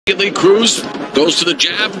Immediately, Cruz goes to the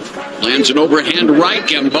jab, lands an overhand right.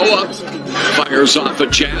 Gamboa fires off a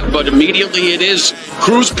jab, but immediately it is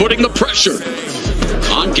Cruz putting the pressure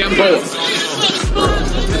on Gamboa.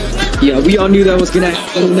 Yeah, we all knew that was going to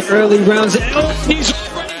happen in the early rounds. He's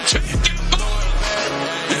already taken Gamboa,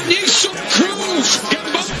 and he saw Cruz.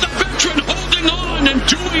 Gamboa, the veteran, holding on and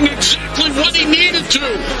doing exactly what he needed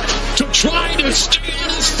to try to stay on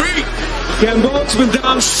his feet. Gamboa's been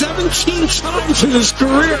down 17 times in his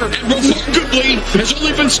career. And remarkably, has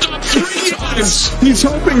only been stopped 3 times. He's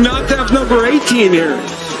hoping not to have number 18 here.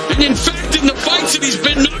 And in fact, in the fights that he's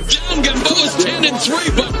been knocked down, Gamboa's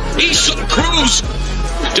 10-3, but Isak Cruz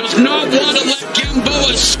does not want to let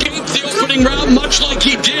Gamboa escape the opening round, much like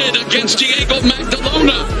he did against Diego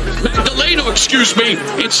Magdaleno,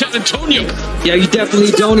 in San Antonio. Yeah, you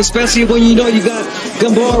definitely don't, especially when you know you got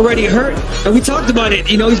Gamboa already hurt. And we talked about it,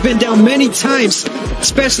 you know, he's been down many times,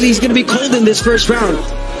 especially he's going to be cold in this first round.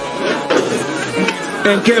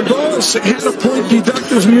 And Gamboa's had a point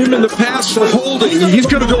deducted from him in the past for holding. He's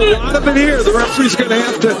going to do a lot of it here. The referee's going to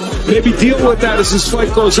have to maybe deal with that as this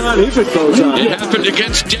fight goes on, if it goes on. It happened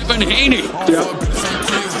against Devin Haney. Yeah.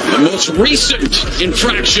 The most recent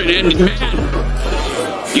infraction, and man,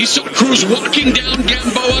 you saw Cruz walking down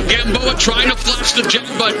Gamboa. Gamboa trying to flash the jab,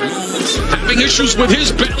 but having issues with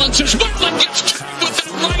his balance as well. And gets tapped with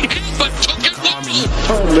that right hand, but took it well.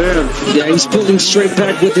 Oh, man. Yeah, he's pulling straight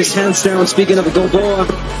back with his hands down. Speaking of Gamboa,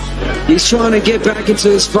 he's trying to get back into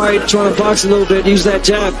his fight, trying to box a little bit, use that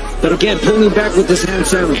jab. But again, pulling back with his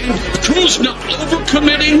hands down. And Cruz not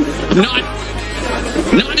overcommitting, not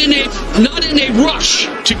in a rush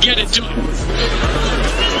to get it done.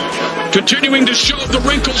 Continuing to show the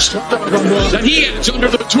wrinkles that he has under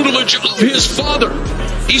the tutelage of his father,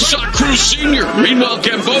 Isak Cruz Sr. Meanwhile,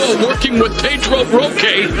 Gamboa working with Pedro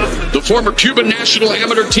Roque, the former Cuban national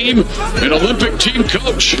amateur team and Olympic team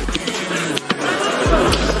coach.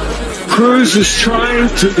 Cruz is trying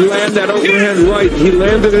to land that overhand right. He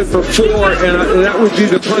landed it before, and that would be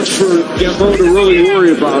the punch for Gamboa to really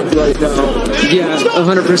worry about right now. Yeah,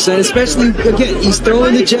 100%. Especially, again, he's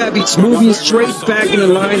throwing the jab. He's moving straight back in the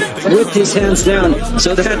line with his hands down.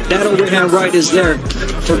 So that overhand right is there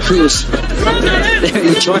for Cruz. There,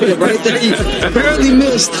 you tried it right there. You barely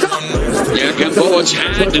missed. Yeah, Gamboa's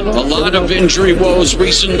had a lot of injury woes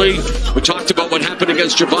recently. We talked about what happened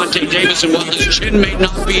against Gervonta Davis, and while his chin may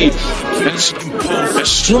not be as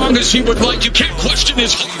strong as he would like, you can't question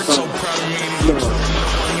his heart.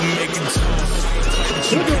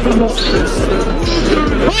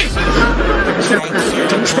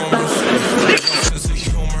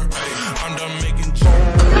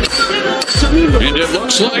 And it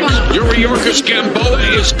looks like Yuriorkis Gamboa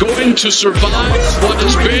is going to survive what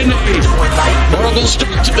has been a horrible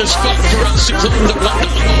start to this fight for us to claim the one.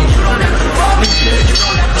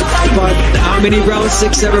 But how many rounds?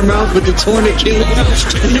 6, 7 rounds with the torn Achilles.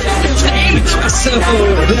 So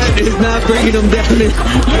that is not bringing him down.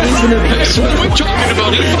 That's what we're talking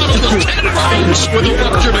about. He fought almost 10 rounds with a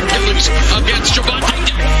ruptured Achilles against Gervonta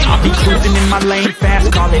Davis. I'll be cruising in my lane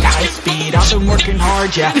fast, call it high speed. I've been working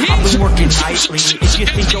hard, yeah, I've been working nightly. If you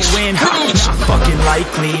think you'll win, not fucking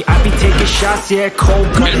likely. I be taking shots, yeah, cold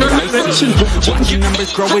cut. Watching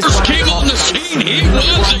numbers grow is what came on the scene. He was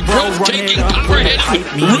a breathtaking, power-hitting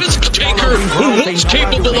risk taker who was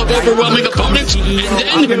capable of overwhelming opponents,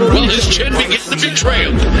 and then, well, his chin began to betray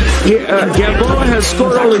him. Gamboa has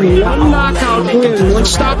scored only 1 knockout win, 1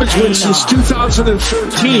 stoppage win since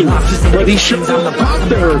 2013, but he showed the pop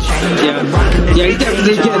there. Yeah, he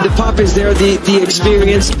definitely, again, the pop is there, the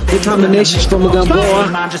experience, the combinations from Gamboa,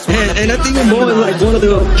 and I think Gamboa is like one of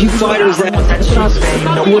the few fighters that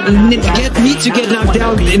would need to get knocked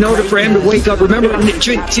down in order for him to wake up. Remember,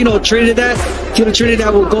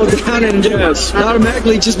 Trinidad will go down and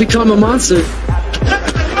automatically just become a monster.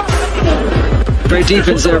 Great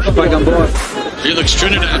defense there by Gamboa. Felix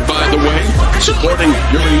Trinidad, by the way, supporting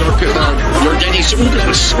Yordenis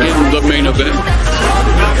Ugas in the main event.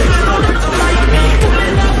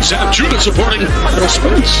 Zab Judah supporting Earl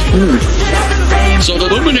Spence. So the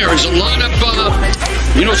luminaries, a lot of,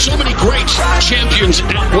 so many great champions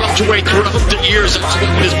at welterweight throughout the years. That's what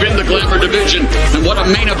has been the Glamour division. And what a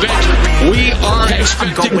main event we are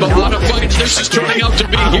expecting. But what a fight this is turning out to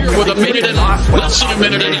be here with less than a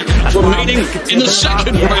minute and a half remaining in the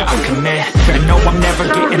second round.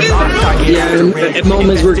 Yeah, and at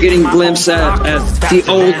moments we're getting glimpses at the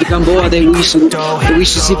old Gamboa that we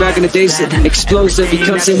used to see back in the days. Explosive, he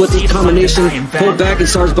comes in with the combination, pull back and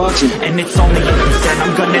starts boxing. And it's only if he said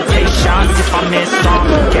I'm gonna take shots. If I miss,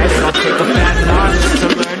 I'll get it. I'll take a fast loss to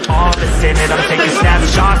learn and all that's in it. I'm taking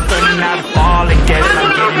snapshots, learning how to fall and get it. I'm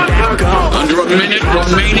getting back up. Under a minute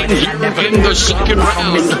remaining in the second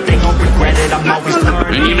round.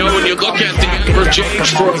 And you know, when you look at the average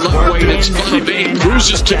age for a lightweight, it's 5'8".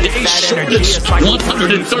 Cruz is today's shortest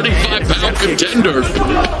 135-pound contender.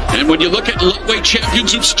 And when you look at lightweight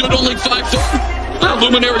champions who've stood only 5'4",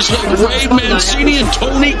 luminaries like Ray Mancini and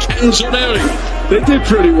Tony Canzoneri. They did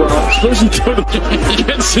pretty well, especially Tony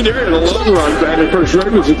Canzoneri in the long run. Back of course, Ray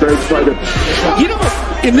was a great fighter. You know,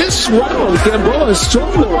 in this round, Gamboa has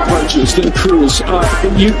thrown more punches than Cruz.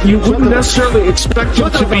 You wouldn't necessarily expect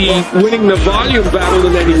him to be winning the volume battle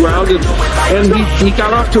in any round, and he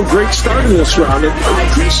got off to a great start in this round. And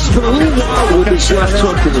Cruz has been a little wild with his left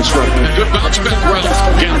hook in this round. Good bounce back round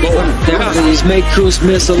for Gamboa. Definitely, he's made Cruz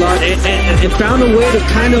miss a lot and found a way to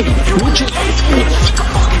kind of neutralize him.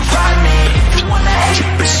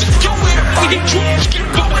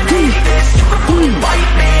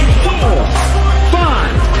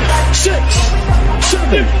 6,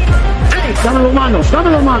 7, 8. Dame los manos, dame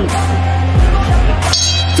los manos.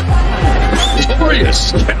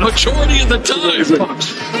 Glorious. Majority of the time.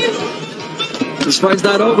 This fight's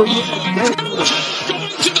not over yet. Going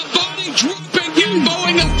to the body, dropping him,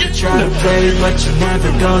 going again. Try to play what you're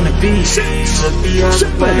never gonna be. Look the other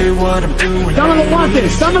way, what I'm doing. Dame los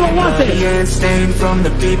guantes, dame los guantes. And staying from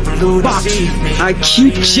the people who deceive me. I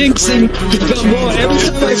keep jinxing Gamboa. Every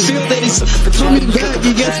time I feel that he's coming back,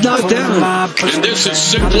 he gets knocked down. And this is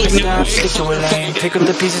simply now pick up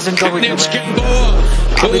the pieces and go with against Gamboa,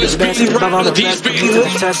 who is being robbed, he's being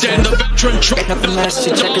robbed, and the veteran nothing less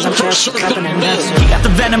to check as I'm trapped, trapping in mess. He got the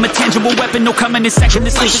venom, a tangible weapon, no coming in second.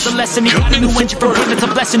 This life is a lesson. He got a new engine from him, it's a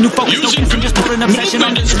blessing. New focus, no kissing, just put an obsession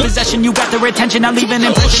on his possession. You got their attention, now leave an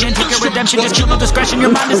impression and take a redemption. Just kill no discretion,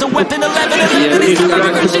 your mind is a weapon. 11, he's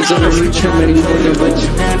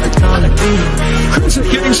Cruz is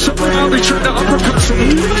getting so loud, he tried to uppercut from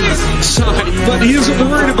the side, but he isn't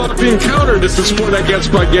worried about being countered at this point, I guess,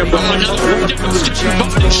 by Gamboa.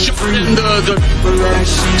 body shot in the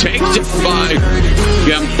takedown by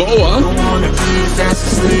Gamboa.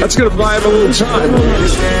 That's going to buy him a little time.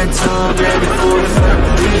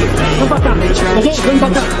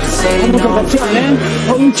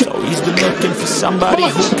 So he's been looking for somebody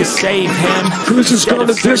who could save him. Cruz has gone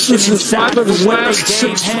the distance in 5 of his last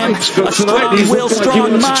 6 fights, but tonight he's will, looking like he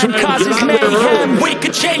strong wants to mind try and causes get out of mayhem. We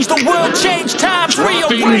could change the world, change times,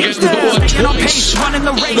 rearrange them. Staying on pace, running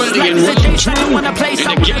the race. Life is a chase, I don't want to place.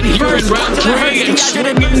 I want to be first. One to the hearse, the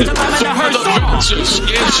agitated moves, the lemon to her soul.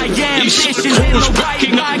 I am vicious in the right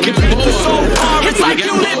mind. So far, it's like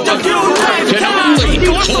you lived a few lifetimes.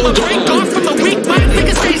 Going for the break off from the weak mind. Think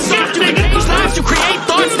stay soft, you make change lives, you create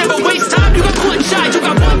thoughts, never waste time. You got one shot, you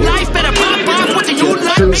got one life, better pop off. What do you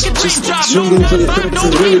like? Make a dream job. Swinging for the fence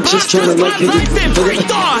and really just trying to like him.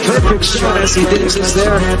 Perfect shot as he did just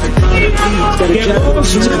there.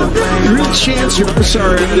 Gamboa's real chance here, I'm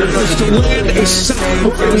sorry, is to land a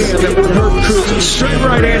solid right hand that would hurt Cruz. A straight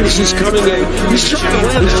right hand is just coming in. He's trying to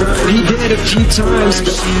land it. He did a few times,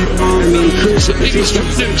 but I mean, Cruz, he's got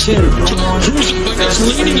the chin. Cruz is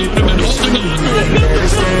leaning on him and holding on.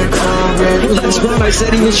 Well, that's what I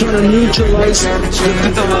said. He was trying to neutralize the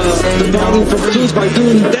volume from Cruz by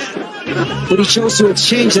doing that. But he chose to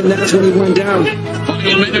exchange, and that's when he went down.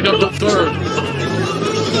 Final minute of the third.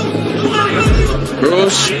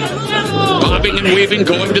 Cruz bobbing and weaving,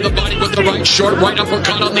 going to the body with the right short, right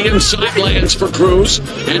uppercut on the inside lands for Cruz.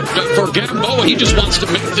 And for Gamboa, he just wants to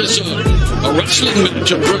make this a wrestling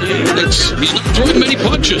match. He's not throwing many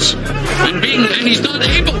punches, and he's not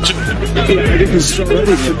able to. Yeah, he's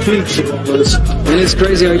already fatigued from all this. And it's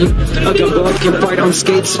crazy how Gamboa can fight on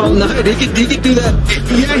skates all night. He can do that.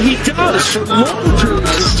 Yeah, he does for long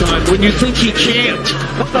periods of time when you think he can't.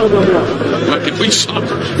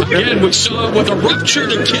 We saw with a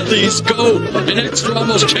ruptured Achilles go an extra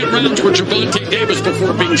almost 10 rounds with Gervonta Davis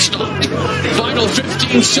before being stopped. Final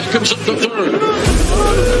 15 seconds of the third.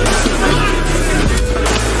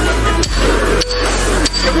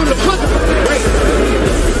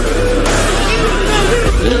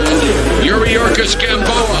 Yuriorkis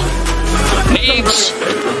Gamboa needs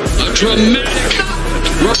a dramatic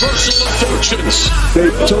reversal of fortunes. They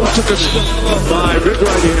took a spot by big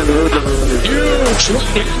right hand. Huge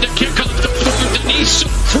right hand to kick off the fourth, and he saw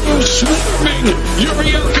Cruz swarming.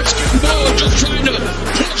 Yuriorkis Gamboa just trying to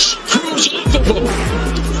push Cruz off of him.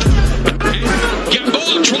 And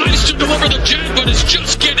Gamboa tries to deliver the jab, but is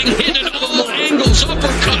just getting hit at all angles,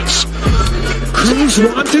 uppercuts. Cruz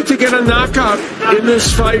Cruz wanted to get a knockout in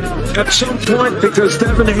this fight at some point because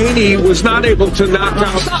Devin Haney was not able to knock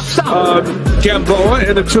out Gamboa,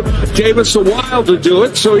 and it took Davis a while to do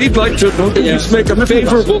it, so he'd like to just make a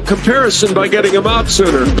favorable comparison by getting him out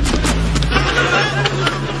sooner.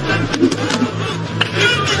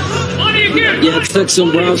 Yeah, it took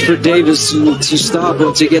some rounds for Davis to stop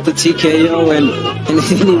him, to get the TKO, and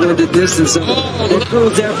he went the distance. So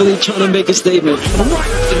Cruz definitely trying to make a statement.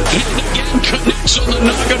 Again connects on the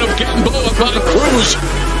knockout of Gamboa by Cruz.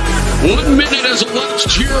 1 minute has elapsed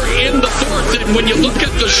here in the fourth, and when you look at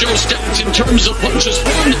the show stats in terms of punches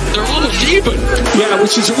thrown, they're almost even. Yeah,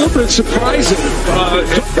 which is a little bit surprising. But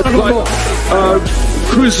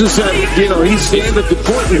Cruz is he's landed the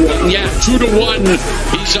important one. Yeah, 2-1.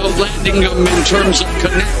 He's outlanding them in terms of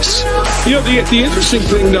connects. The interesting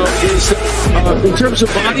thing, though, is that in terms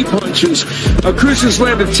of body punches, Cruz has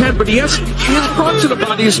landed 10, but he hasn't brought to the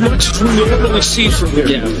body as much as we normally see from him.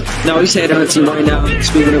 Yeah. No, he's headhunting right now,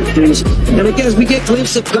 speaking of Cruz. And again, we get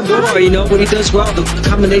glimpses of Gamboa, when he does well, the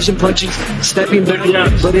combination punches, stepping back,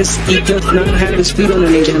 but he does not have his feet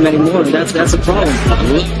underneath him anymore. That's a problem.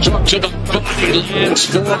 Left hook to the body lands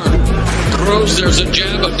for Cruz. There's a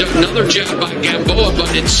jab, another jab by Gamboa,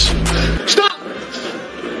 but it's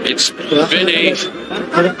been a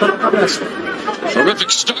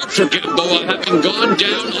terrific start for Gamboa, having gone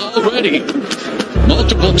down already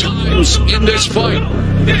multiple times in this fight.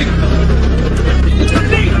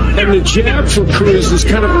 And the jab for Cruz is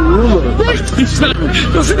kind of a rumor.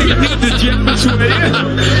 Doesn't even need to jab his way in.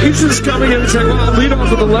 He's just coming in and saying, well, I'll lead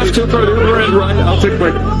off with the left hook or the overhand right. I'll take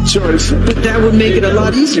my choice. But that would make it a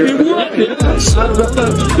lot easier. It would, yes. I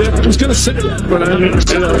was going to say that, but I didn't.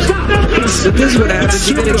 But this is what happens.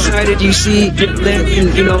 You get excited, you see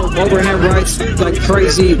that, overhand rights like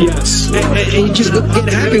crazy. Yes. And you just get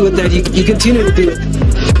happy with that. You continue to do it.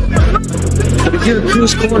 But if you're in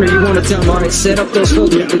Cruz corner, you want to tell him, all right, set up those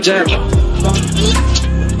hooks with the jab.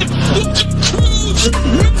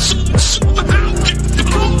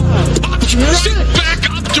 Back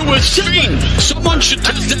up to his feet. Someone should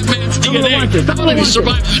test that man's DNA. How did he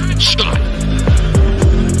survive that shot?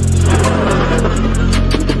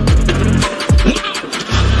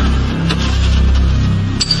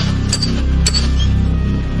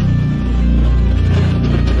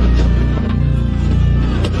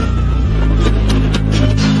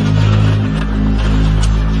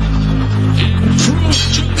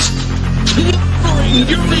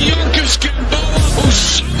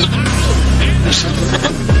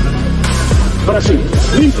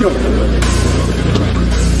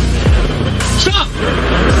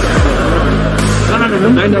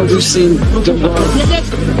 I know we've seen Gamboa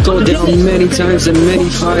go down many times in many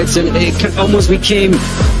fights, and it almost became,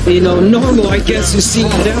 normal, I guess, to see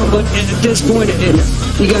it now. But at this point,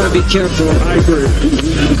 you gotta be careful. I agree.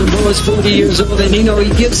 Gamboa's 40 years old, and he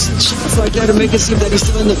gives shots like that to make it seem that he's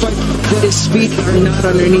still in the fight, but his feet are not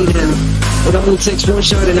underneath him. It only takes one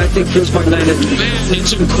shot, and I think Cruz might land it. Man,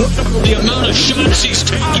 it's incredible the amount of shots he's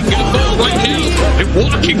taking Gamboa right now. And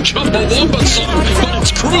walking Bumagsak, but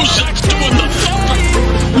it's Cruz that's doing the throwing.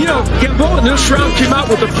 Gamboa in this round came out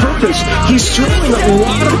with a purpose. He's throwing a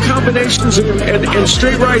lot of combinations and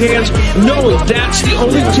straight right hands, knowing that's the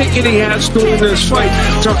only ticket he has during this fight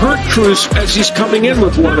to hurt Cruz as he's coming in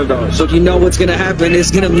with one of those. So what's going to happen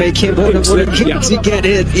is going to make him one of the kids to get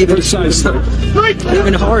hit even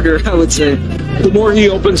harder, I would say. The more he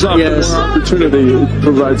opens up, the more opportunity it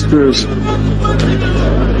provides Cruz.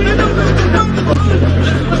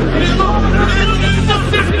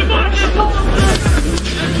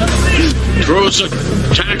 Cruz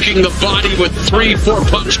attacking the body with 3-4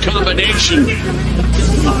 punch combination.